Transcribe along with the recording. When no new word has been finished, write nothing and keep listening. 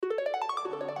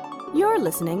You're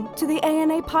listening to the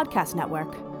ANA Podcast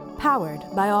Network, powered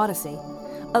by Odyssey,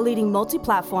 a leading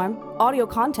multi-platform audio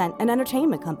content and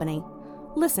entertainment company.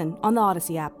 Listen on the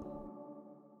Odyssey app.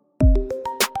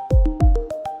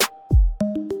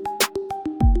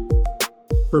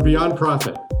 For Beyond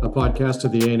Profit, a podcast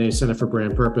of the ANA Center for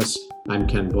Brand Purpose, I'm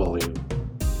Ken Beaulieu.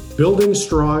 Building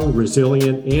strong,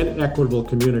 resilient, and equitable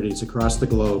communities across the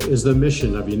globe is the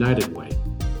mission of United Way,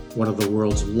 one of the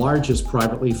world's largest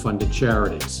privately funded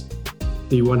charities.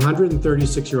 The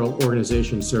 136-year-old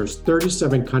organization serves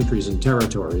 37 countries and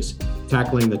territories,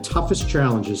 tackling the toughest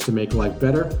challenges to make life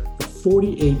better for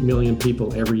 48 million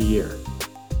people every year.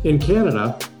 In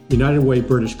Canada, United Way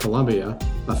British Columbia,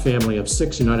 a family of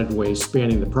 6 United Ways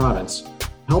spanning the province,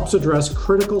 helps address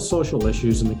critical social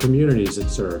issues in the communities it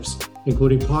serves,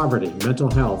 including poverty, mental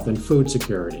health, and food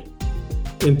security.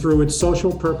 And through its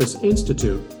Social Purpose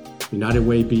Institute, United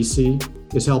Way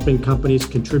BC is helping companies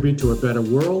contribute to a better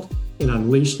world and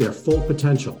unleash their full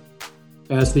potential.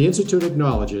 As the Institute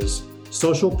acknowledges,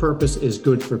 social purpose is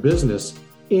good for business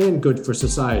and good for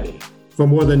society. For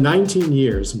more than 19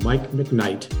 years, Mike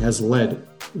McKnight has led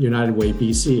United Way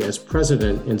BC as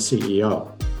president and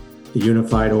CEO. The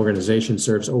unified organization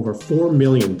serves over 4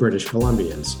 million British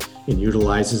Columbians and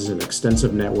utilizes an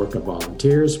extensive network of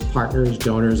volunteers, partners,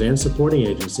 donors, and supporting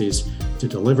agencies to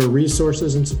deliver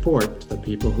resources and support to the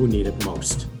people who need it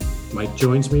most. Mike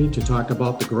joins me to talk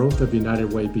about the growth of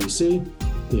United Way BC,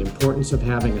 the importance of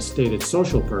having a stated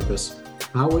social purpose,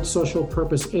 how its Social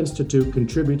Purpose Institute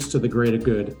contributes to the greater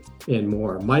good, and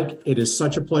more. Mike, it is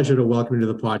such a pleasure to welcome you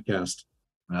to the podcast.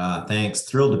 Thanks.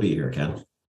 Thrilled to be here, Ken.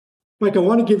 Mike, I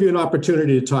want to give you an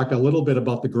opportunity to talk a little bit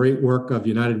about the great work of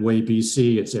United Way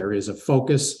BC, its areas of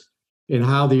focus, and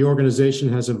how the organization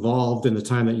has evolved in the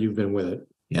time that you've been with it.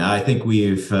 Yeah, I think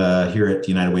we've, here at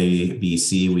United Way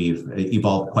BC, we've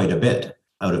evolved quite a bit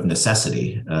out of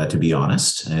necessity, to be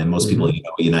honest. And most people know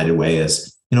United Way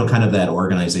as, kind of that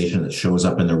organization that shows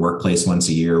up in their workplace once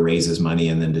a year, raises money,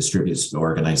 and then distributes to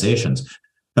organizations.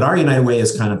 But our United Way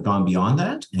has kind of gone beyond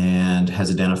that and has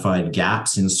identified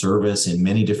gaps in service in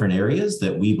many different areas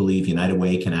that we believe United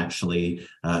Way can actually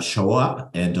show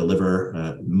up and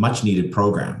deliver much needed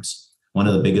programs. One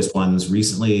of the biggest ones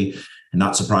recently, and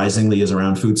not surprisingly, is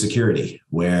around food security,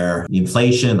 where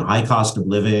inflation, high cost of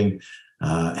living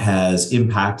has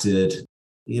impacted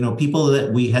people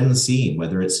that we hadn't seen,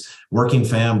 whether it's working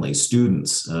families,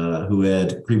 students who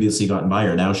had previously gotten by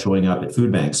are now showing up at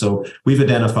food banks. So we've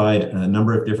identified a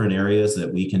number of different areas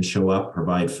that we can show up,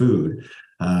 provide food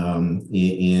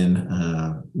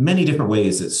in many different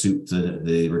ways that suit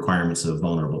the requirements of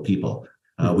vulnerable people.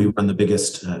 We run the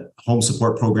biggest home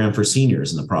support program for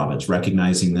seniors in the province,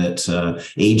 recognizing that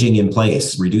aging in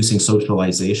place, reducing social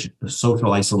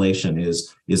isolation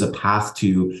is a path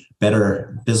to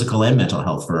better physical and mental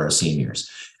health for our seniors.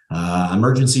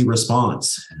 Emergency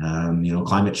response,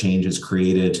 climate change has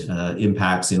created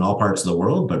impacts in all parts of the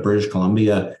world, but British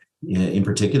Columbia in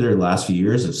particular, the last few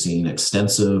years have seen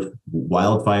extensive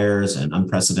wildfires and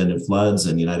unprecedented floods,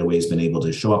 and United Way has been able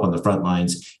to show up on the front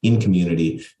lines in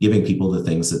community, giving people the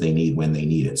things that they need when they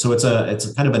need it. So it's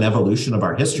a kind of an evolution of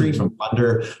our history from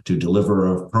funder to deliverer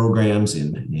of programs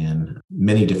in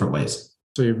many different ways.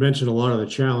 So you've mentioned a lot of the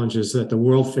challenges that the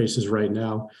world faces right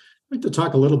now. I'd like to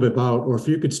talk a little bit about, or if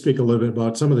you could speak a little bit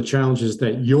about some of the challenges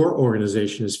that your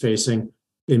organization is facing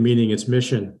in meeting its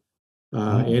mission.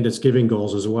 And its giving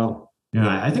goals as well.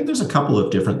 Yeah, I think there's a couple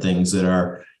of different things that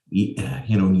are,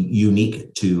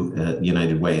 unique to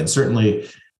United Way, and certainly,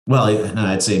 well,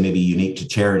 I'd say maybe unique to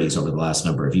charities over the last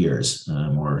number of years,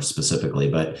 more specifically.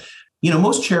 But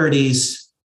most charities,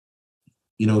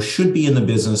 should be in the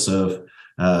business of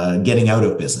getting out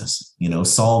of business,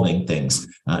 solving things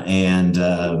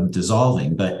and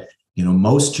dissolving, but.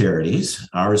 Most charities,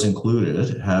 ours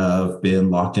included, have been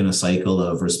locked in a cycle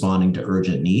of responding to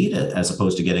urgent need as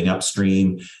opposed to getting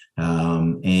upstream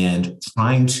and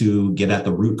trying to get at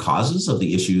the root causes of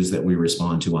the issues that we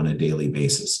respond to on a daily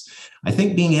basis. I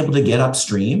think being able to get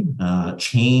upstream,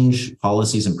 change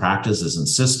policies and practices and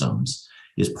systems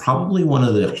is probably one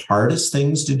of the hardest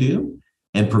things to do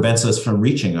and prevents us from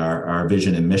reaching our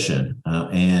vision and mission.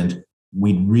 And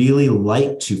we'd really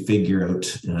like to figure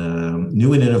out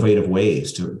new and innovative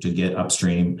ways to get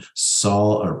upstream,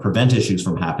 solve or prevent issues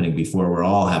from happening before we're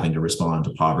all having to respond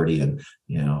to poverty and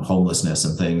homelessness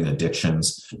and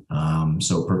addictions.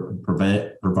 So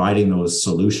providing those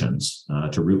solutions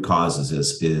to root causes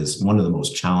is one of the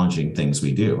most challenging things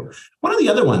we do. One of the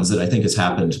other ones that I think has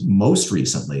happened most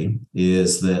recently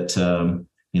is that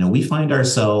we find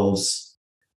ourselves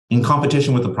in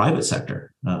competition with the private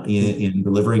sector. in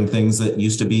delivering things that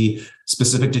used to be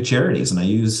specific to charities. And I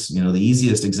use, the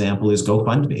easiest example is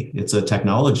GoFundMe. It's a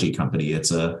technology company.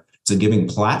 It's a giving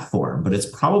platform, but it's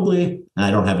probably, and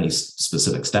I don't have any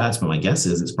specific stats, but my guess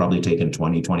is it's probably taken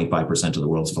 20-25% of the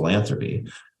world's philanthropy.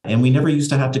 And we never used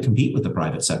to have to compete with the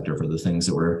private sector for the things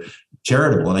that were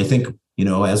charitable. And I think,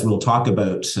 as we'll talk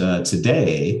about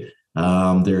today,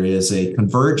 there is a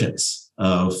convergence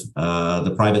of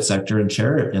the private sector and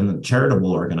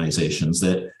charitable organizations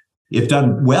that, if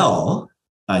done well,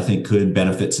 I think could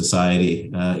benefit society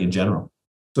in general.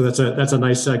 So that's a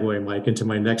nice segue, Mike, into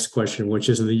my next question, which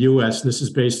is in the U.S., this is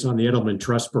based on the Edelman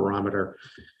Trust Barometer.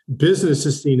 Business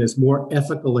is seen as more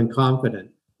ethical and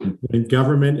confident than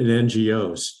government and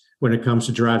NGOs when it comes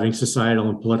to driving societal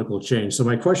and political change. So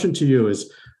my question to you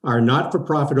is, are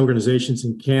not-for-profit organizations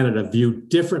in Canada viewed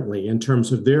differently in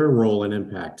terms of their role and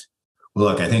impact? Well,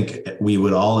 look, I think we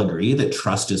would all agree that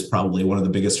trust is probably one of the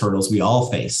biggest hurdles we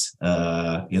all face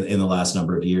in the last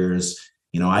number of years.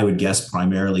 I would guess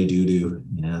primarily due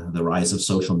to the rise of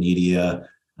social media,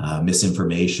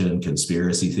 misinformation,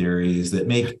 conspiracy theories that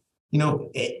make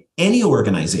any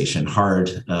organization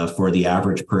hard for the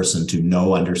average person to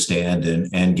know, understand,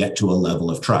 and get to a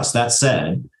level of trust. That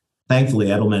said, thankfully,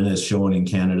 Edelman has shown in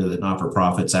Canada that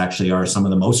not-for-profits actually are some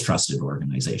of the most trusted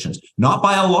organizations, not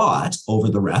by a lot over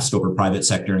the rest, over private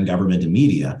sector and government and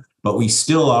media, but we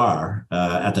still are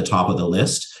at the top of the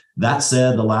list. That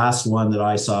said, the last one that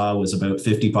I saw was about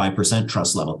 55%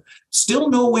 trust level. Still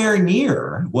nowhere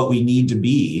near what we need to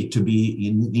be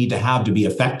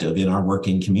effective in our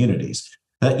working communities.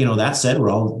 But that said, we're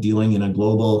all dealing in a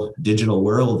global digital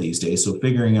world these days. So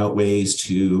figuring out ways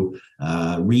to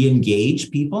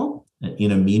re-engage people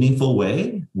in a meaningful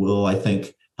way will, I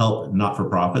think, help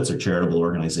not-for-profits or charitable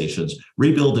organizations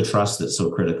rebuild the trust that's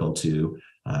so critical to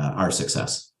our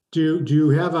success. Do you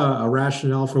have a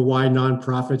rationale for why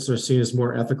nonprofits are seen as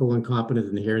more ethical and competent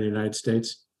than here in the United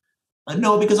States?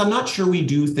 No, because I'm not sure we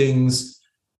do things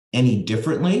any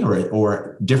differently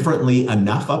or differently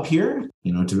enough up here,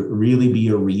 to really be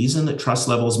a reason that trust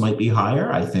levels might be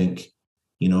higher. I think,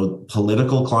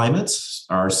 political climates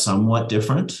are somewhat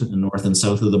different in the north and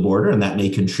south of the border, and that may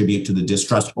contribute to the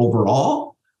distrust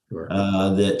overall. Sure.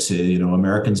 That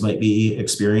Americans might be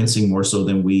experiencing more so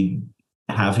than we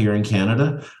have here in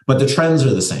Canada, but the trends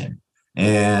are the same.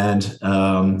 And,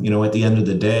 at the end of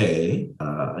the day,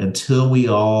 until we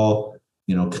all,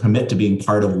 commit to being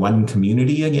part of one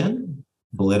community again,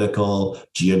 political,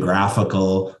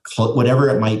 geographical, whatever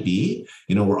it might be,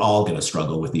 we're all going to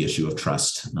struggle with the issue of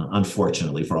trust,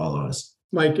 unfortunately, for all of us.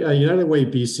 Mike, United Way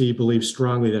BC believes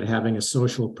strongly that having a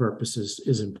social purpose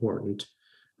is important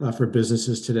for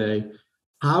businesses today.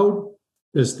 How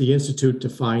does the Institute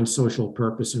define social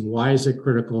purpose, and why is it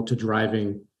critical to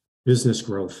driving business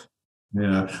growth?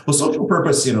 Yeah, well, social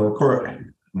purpose,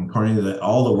 according to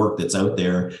all the work that's out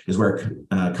there, is where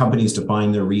companies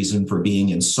define their reason for being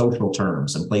in social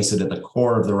terms and place it at the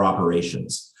core of their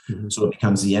operations. Mm-hmm. So it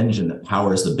becomes the engine that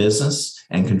powers the business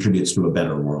and contributes to a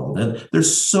better world. And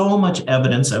there's so much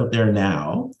evidence out there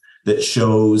now that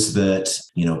shows that,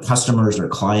 customers or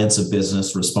clients of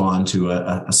business respond to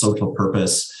a social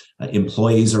purpose.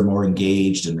 Employees are more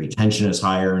engaged and retention is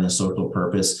higher in a social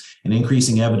purpose, and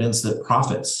increasing evidence that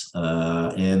profits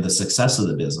and the success of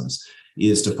the business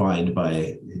is defined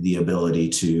by the ability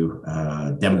to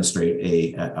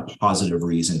demonstrate a positive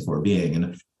reason for being.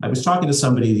 And I was talking to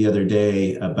somebody the other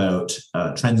day about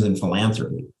trends in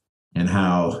philanthropy and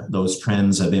how those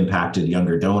trends have impacted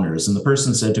younger donors. And the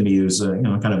person said to me, who's kind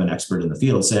of an expert in the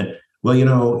field, said, well,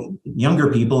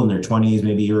 younger people in their 20s,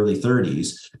 maybe early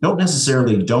 30s, don't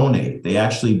necessarily donate. They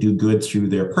actually do good through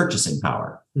their purchasing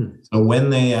power. So when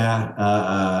they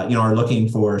are looking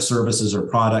for services or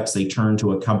products, they turn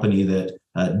to a company that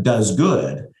does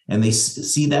good, and they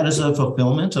see that as a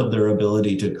fulfillment of their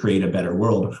ability to create a better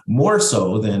world, more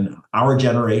so than our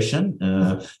generation.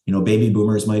 Baby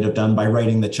boomers might have done by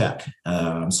writing the check.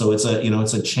 So it's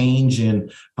a change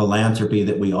in philanthropy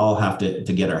that we all have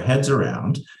to get our heads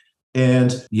around.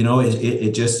 And,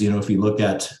 it just, if you look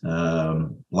at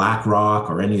BlackRock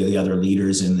or any of the other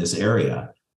leaders in this area,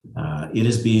 it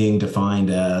is being defined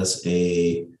as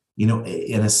an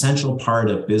essential part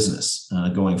of business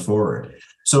going forward.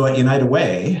 So at United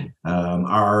Way,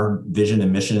 our vision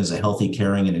and mission is a healthy,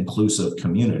 caring, and inclusive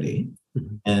community.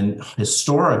 Mm-hmm. And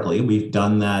historically, we've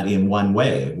done that in one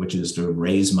way, which is to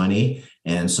raise money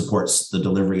and supports the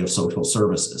delivery of social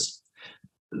services.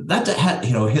 That,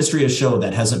 history has showed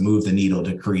that hasn't moved the needle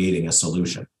to creating a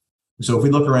solution. So if we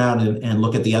look around and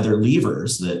look at the other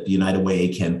levers that United Way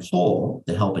can pull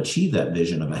to help achieve that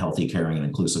vision of a healthy, caring, and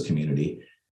inclusive community,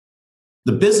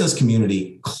 The business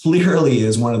community clearly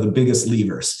is one of the biggest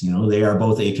levers. They are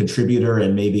both a contributor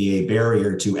and maybe a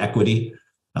barrier to equity.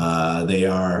 They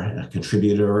are a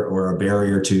contributor or a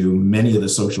barrier to many of the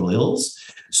social ills.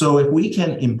 So if we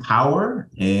can empower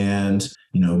and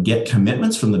get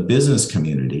commitments from the business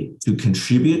community to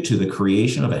contribute to the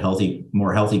creation of a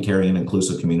more healthy, caring, and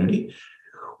inclusive community,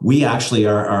 we actually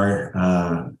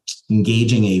are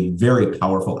engaging a very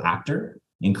powerful actor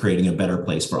in creating a better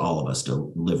place for all of us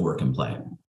to live, work, and play.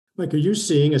 Mike, are you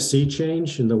seeing a sea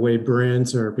change in the way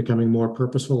brands are becoming more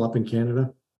purposeful up in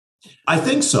Canada? I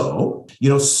think so.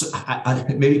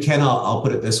 Maybe Ken, I'll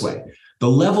put it this way. The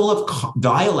level of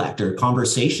dialect or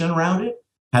conversation around it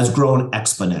has grown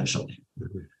exponentially.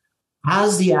 Mm-hmm.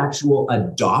 Has the actual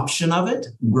adoption of it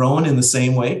grown in the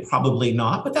same way? Probably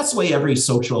not, but that's the way every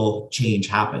social change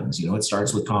happens. It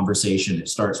starts with conversation, it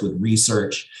starts with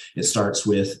research, it starts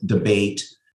with debate.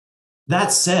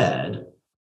 That said,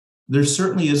 there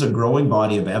certainly is a growing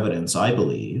body of evidence, I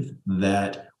believe,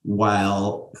 that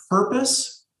while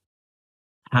purpose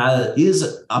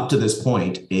is up to this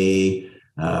point a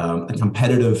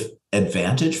competitive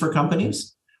advantage for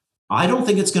companies, I don't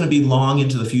think it's going to be long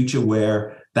into the future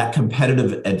where that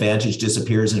competitive advantage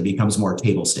disappears and it becomes more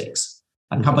table stakes.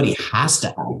 A company has to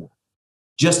have it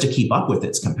just to keep up with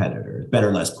its competitors.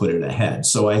 Better let's put it ahead.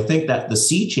 So I think that the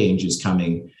sea change is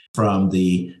coming from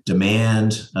the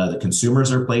demand that consumers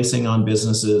are placing on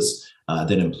businesses,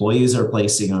 that employees are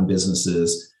placing on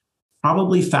businesses,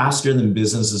 probably faster than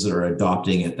businesses that are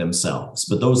adopting it themselves.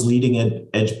 But those leading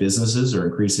edge businesses are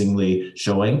increasingly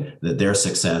showing that their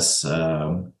success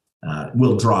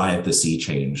will drive the sea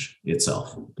change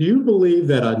itself. Do you believe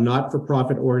that a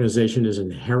not-for-profit organization is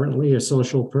inherently a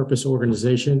social purpose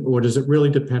organization, or does it really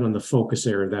depend on the focus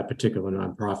area of that particular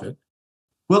nonprofit?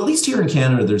 Well, at least here in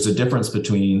Canada, there's a difference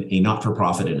between a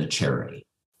not-for-profit and a charity.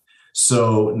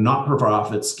 So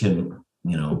not-for-profits can,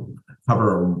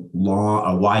 cover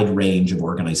a wide range of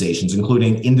organizations,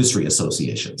 including industry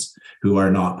associations who are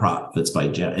not-profits by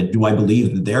and do I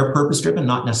believe that they're purpose-driven?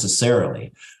 Not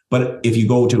necessarily. But if you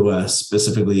go to a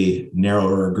specifically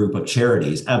narrower group of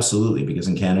charities, absolutely, because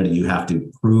in Canada, you have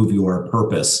to prove your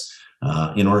purpose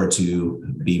in order to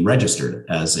be registered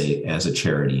as a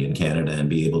charity in Canada and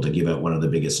be able to give out. One of the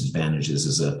biggest advantages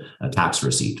is a tax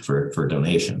receipt for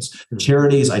donations. Mm-hmm.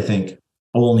 Charities, I think,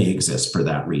 only exist for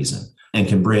that reason and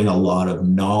can bring a lot of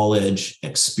knowledge,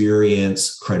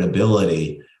 experience,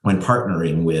 credibility when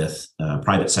partnering with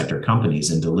private sector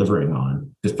companies and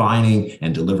defining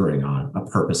and delivering on a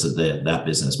purpose that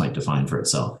business might define for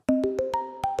itself.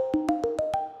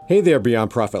 Hey there,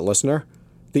 Beyond Profit listener.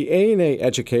 The ANA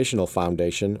Educational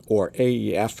Foundation, or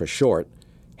AEF for short,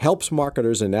 helps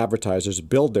marketers and advertisers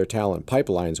build their talent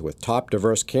pipelines with top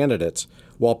diverse candidates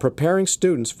while preparing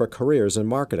students for careers in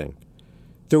marketing.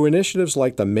 Through initiatives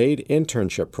like the MAID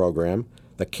Internship Program,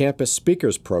 the Campus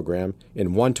Speakers Program,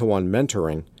 and one-to-one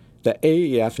mentoring, the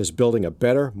AEF is building a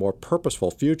better, more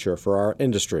purposeful future for our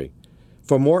industry.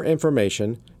 For more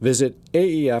information, visit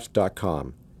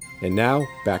aef.com. And now,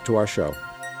 back to our show.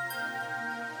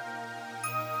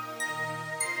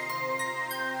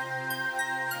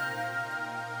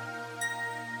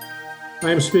 I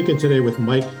am speaking today with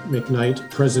Mike McKnight,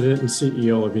 President and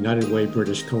CEO of United Way,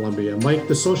 British Columbia. Mike,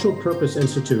 the Social Purpose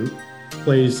Institute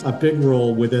plays a big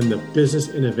role within the business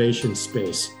innovation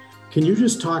space. Can you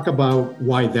just talk about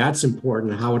why that's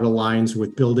important and how it aligns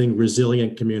with building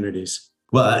resilient communities?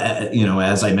 Well,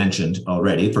 as I mentioned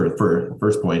already, for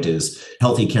first point is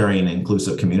healthy, caring, and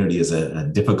inclusive community is a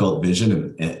difficult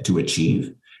vision to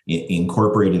achieve.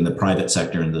 Incorporating the private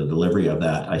sector in the delivery of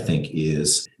that, I think,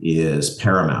 is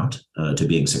paramount to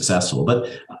being successful.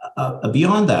 But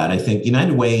beyond that, I think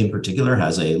United Way in particular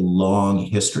has a long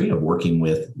history of working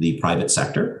with the private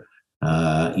sector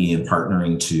in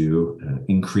partnering to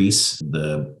increase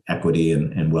the equity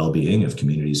and well-being of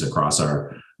communities across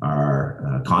our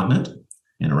continent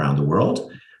and around the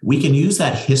world. We can use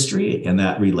that history and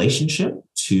that relationship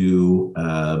to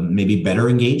maybe better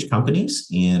engage companies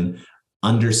in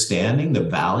understanding the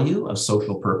value of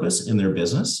social purpose in their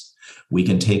business. We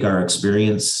can take our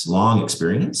long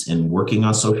experience in working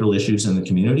on social issues in the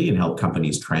community and help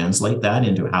companies translate that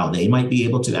into how they might be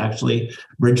able to actually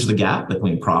bridge the gap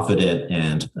between profit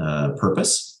and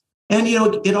purpose. And,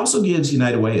 it also gives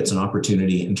United Way, it's an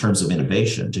opportunity in terms of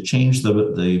innovation to change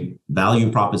the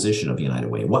value proposition of United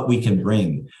Way, what we can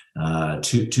bring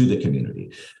to the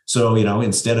community. So,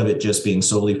 instead of it just being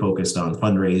solely focused on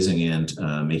fundraising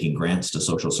and making grants to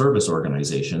social service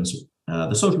organizations,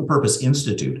 the Social Purpose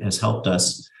Institute has helped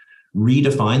us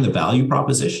redefine the value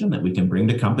proposition that we can bring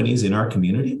to companies in our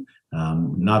community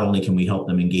not only can we help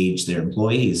them engage their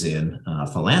employees in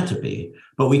philanthropy,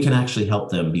 but we can actually help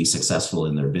them be successful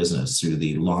in their business through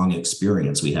the long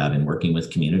experience we have in working with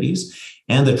communities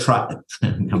and the trust,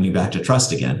 coming back to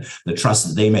trust again, the trust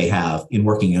that they may have in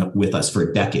working with us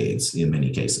for decades in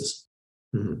many cases.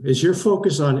 Mm-hmm. Is your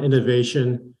focus on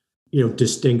innovation,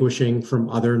 distinguishing from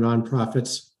other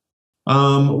nonprofits?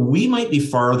 We might be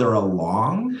farther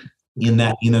along in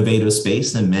that innovative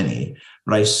space than many,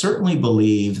 but I certainly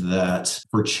believe that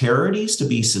for charities to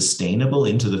be sustainable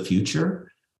into the future,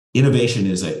 innovation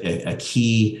is a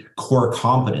key core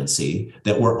competency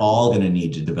that we're all going to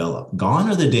need to develop. Gone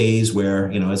are the days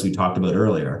where, as we talked about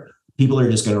earlier, people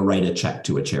are just going to write a check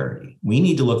to a charity. We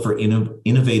need to look for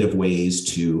innovative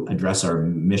ways to address our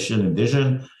mission and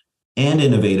vision and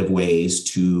innovative ways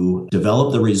to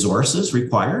develop the resources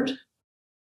required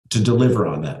to deliver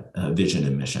on that vision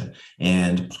and mission.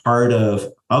 And part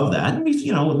of that,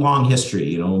 long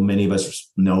history, many of us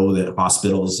know that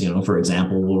hospitals, for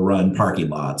example, will run parking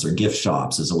lots or gift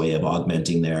shops as a way of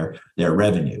augmenting their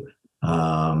revenue.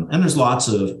 And there's lots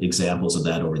of examples of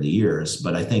that over the years,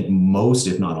 but I think most,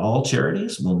 if not all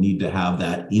charities will need to have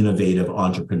that innovative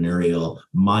entrepreneurial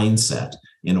mindset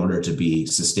in order to be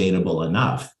sustainable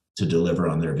enough to deliver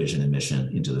on their vision and mission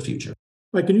into the future.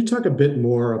 Mike, can you talk a bit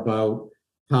more about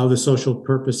how the Social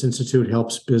Purpose Institute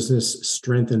helps business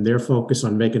strengthen their focus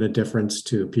on making a difference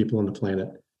to people on the planet?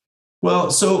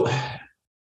 Well, so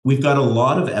we've got a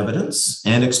lot of evidence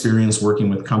and experience working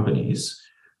with companies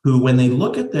who, when they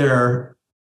look at their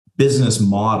business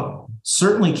model,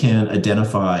 certainly can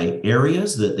identify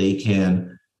areas that they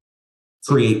can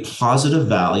create positive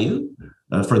value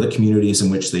for the communities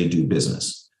in which they do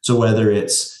business. So whether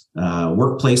it's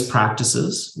workplace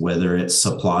practices, whether it's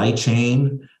supply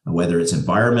chain, whether it's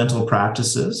environmental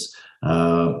practices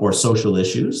or social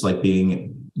issues like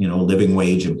being, a living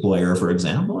wage employer, for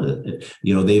example,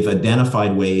 they've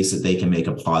identified ways that they can make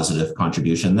a positive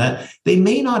contribution that they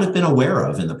may not have been aware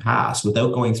of in the past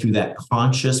without going through that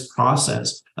conscious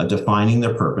process of defining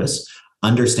their purpose,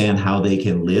 understand how they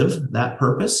can live that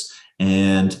purpose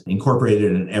and incorporate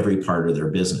it in every part of their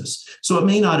business. So it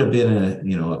may not have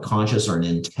been a conscious or an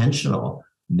intentional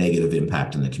negative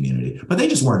impact in the community, but they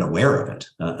just weren't aware of it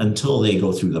until they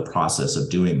go through the process of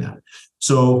doing that.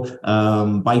 So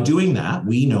by doing that,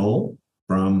 we know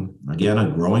from, again,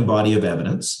 a growing body of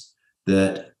evidence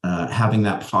that having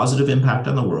that positive impact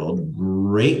on the world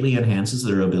greatly enhances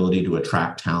their ability to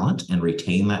attract talent and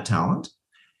retain that talent.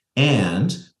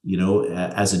 And,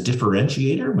 as a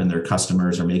differentiator, when their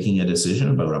customers are making a decision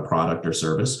about a product or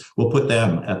service, will put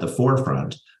them at the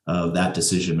forefront of that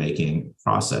decision-making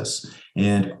process.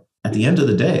 And at the end of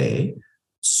the day,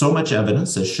 so much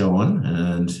evidence has shown,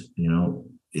 and,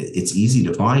 it's easy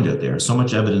to find out there, so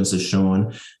much evidence has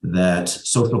shown that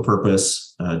social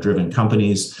purpose driven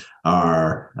companies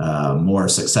are more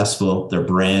successful. Their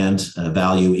brand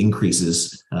value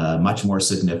increases much more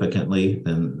significantly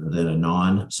than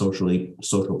a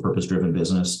social purpose driven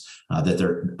business, that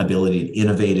their ability to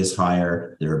innovate is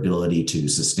higher, their ability to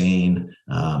sustain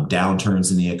downturns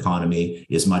in the economy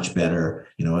is much better.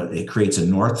 It creates a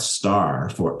North Star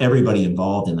for everybody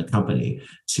involved in the company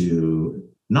to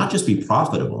not just be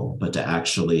profitable, but to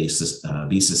actually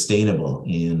be sustainable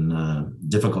in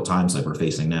difficult times like we're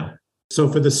facing now. So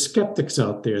for the skeptics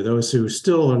out there, those who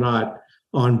still are not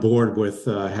on board with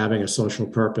having a social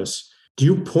purpose, do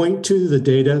you point to the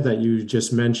data that you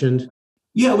just mentioned?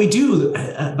 Yeah, we do.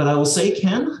 But I will say,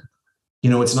 Ken,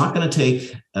 it's not going to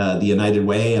take the United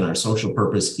Way and our Social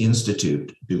Purpose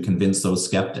Institute to convince those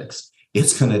skeptics.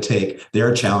 It's going to take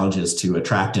their challenges to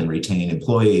attract and retain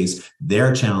employees,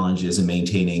 their challenges in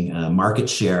maintaining market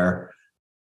share.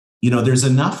 There's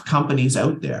enough companies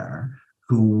out there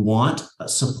who want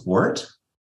support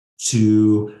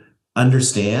to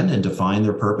understand and define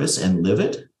their purpose and live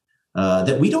it,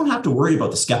 that we don't have to worry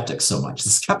about the skeptics so much. The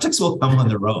skeptics will come on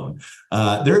their own.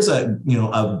 There's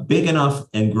a big enough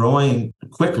and growing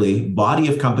quickly body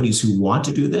of companies who want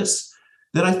to do this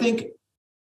that I think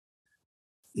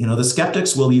the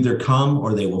skeptics will either come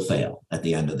or they will fail at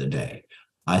the end of the day.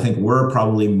 I think we're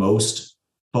probably most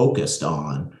focused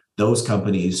on those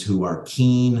companies who are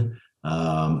keen,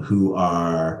 who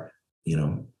are,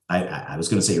 I was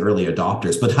going to say early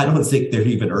adopters, but I don't think they're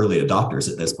even early adopters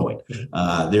at this point.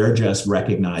 They're just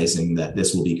recognizing that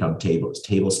this will become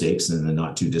table stakes in the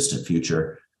not too distant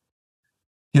future.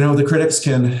 The critics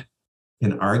can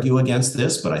argue against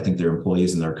this, but I think their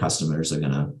employees and their customers are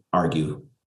going to argue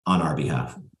on our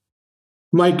behalf.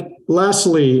 Mike,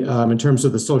 lastly, in terms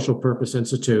of the Social Purpose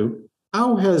Institute,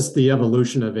 how has the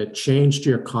evolution of it changed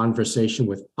your conversation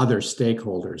with other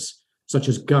stakeholders, such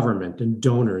as government and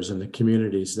donors in the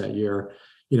communities that your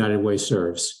United Way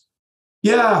serves?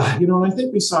 Yeah, I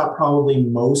think we saw it probably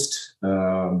most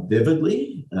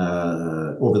vividly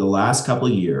over the last couple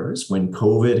of years when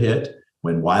COVID hit,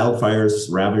 when wildfires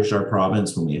ravaged our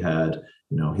province, when we had,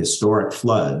 historic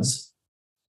floods.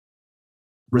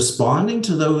 Responding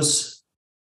to those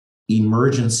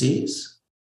emergencies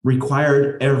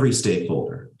required every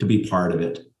stakeholder to be part of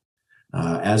it.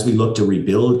 As we look to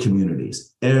rebuild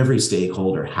communities, every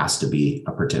stakeholder has to be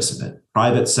a participant.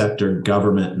 Private sector,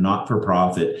 government,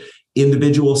 not-for-profit,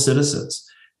 individual citizens.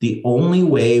 The only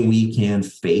way we can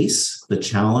face the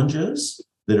challenges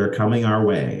that are coming our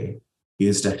way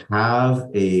is to have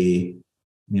a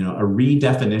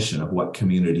redefinition of what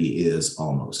community is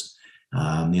almost.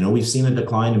 We've seen a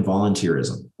decline in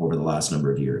volunteerism over the last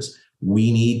number of years.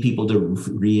 We need people to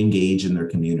re-engage in their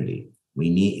community.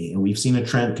 We've seen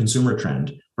a consumer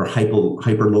trend for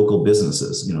hyper local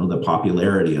businesses. The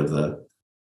popularity of the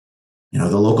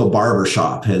local barber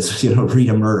shop has,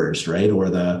 reemerged, right? Or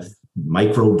the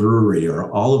microbrewery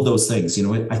or all of those things.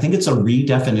 I think it's a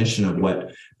redefinition of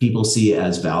what people see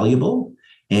as valuable.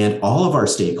 And all of our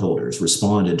stakeholders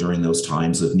responded during those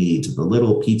times of need to the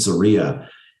little pizzeria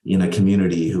in a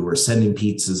community who were sending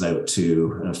pizzas out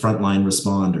to frontline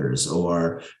responders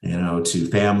or, to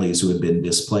families who had been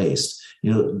displaced.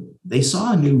 They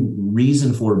saw a new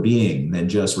reason for being than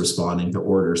just responding to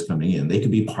orders coming in. They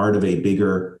could be part of a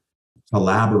bigger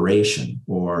collaboration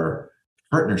or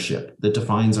partnership that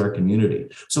defines our community.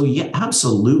 So yeah,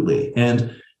 absolutely.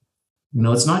 And,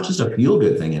 it's not just a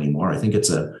feel-good thing anymore. I think it's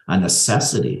a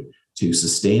necessity to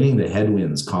sustaining the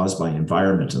headwinds caused by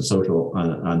environment and social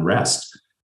unrest.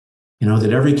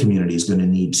 That every community is going to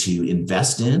need to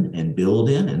invest in and build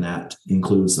in, and that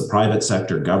includes the private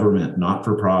sector, government,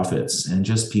 not-for-profits, and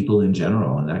just people in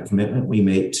general. And that commitment we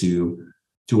make to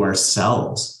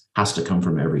ourselves has to come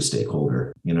from every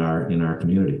stakeholder in our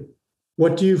community.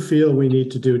 What do you feel we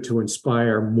need to do to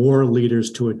inspire more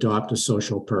leaders to adopt a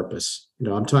social purpose?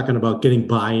 I'm talking about getting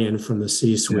buy-in from the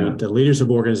C-suite, the leaders of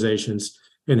organizations,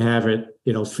 and have it,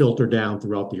 filter down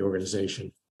throughout the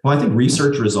organization. Well, I think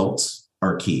research results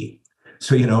are key.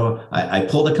 So, I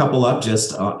pulled a couple up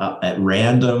just at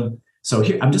random. So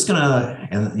here, I'm just going to,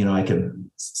 and, I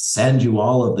can send you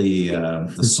all of the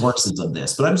sources of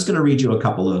this, but I'm just going to read you a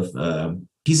couple of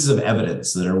pieces of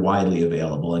evidence that are widely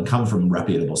available and come from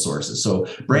reputable sources. So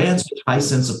brands with high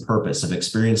sense of purpose have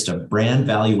experienced a brand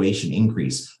valuation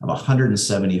increase of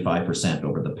 175%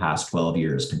 over the past 12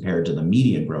 years compared to the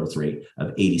median growth rate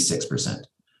of 86%.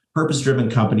 Purpose-driven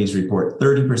companies report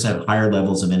 30% higher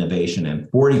levels of innovation and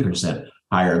 40%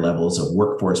 higher levels of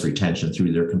workforce retention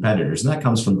through their competitors. And that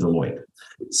comes from Deloitte.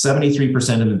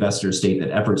 73% of investors state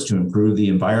that efforts to improve the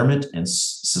environment and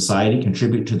society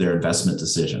contribute to their investment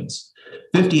decisions.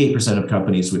 58% of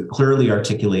companies with clearly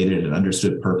articulated and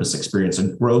understood purpose experience a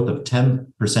growth of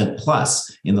 10%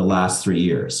 plus in the last 3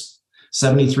 years.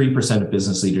 73% of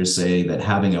business leaders say that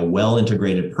having a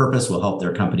well-integrated purpose will help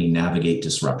their company navigate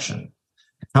disruption.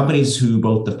 Companies who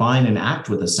both define and act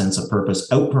with a sense of purpose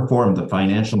outperform the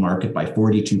financial market by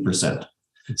 42%.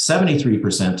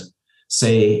 73%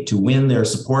 say to win their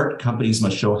support, companies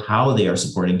must show how they are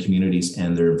supporting communities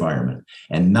and their environment.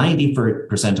 And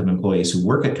 90% of employees who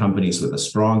work at companies with a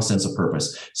strong sense of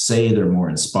purpose say they're more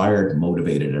inspired,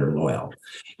 motivated, or loyal.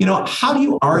 How do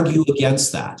you argue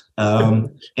against that?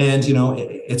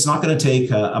 It's not going to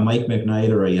take a Mike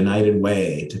McKnight or a United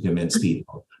Way to convince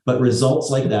people. But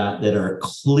results like that are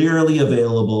clearly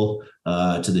available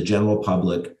to the general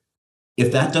public,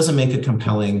 if that doesn't make a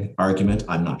compelling argument,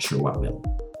 I'm not sure what will.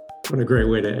 What a great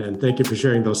way to end. Thank you for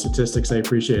sharing those statistics. I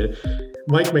appreciate it.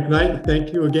 Mike McKnight,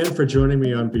 thank you again for joining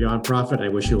me on Beyond Profit. I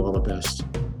wish you all the best.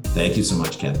 Thank you so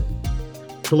much, Ken.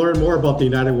 To learn more about the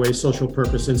United Way Social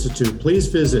Purpose Institute, please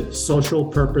visit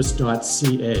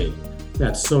socialpurpose.ca.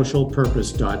 That's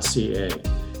socialpurpose.ca.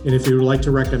 And if you would like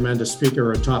to recommend a speaker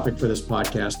or a topic for this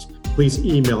podcast, please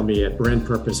email me at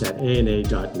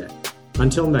brandpurpose@ana.net.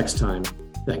 Until next time,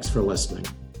 thanks for listening.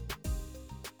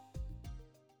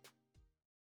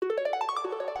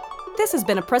 This has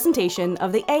been a presentation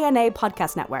of the ANA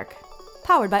Podcast Network,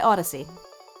 powered by Odyssey.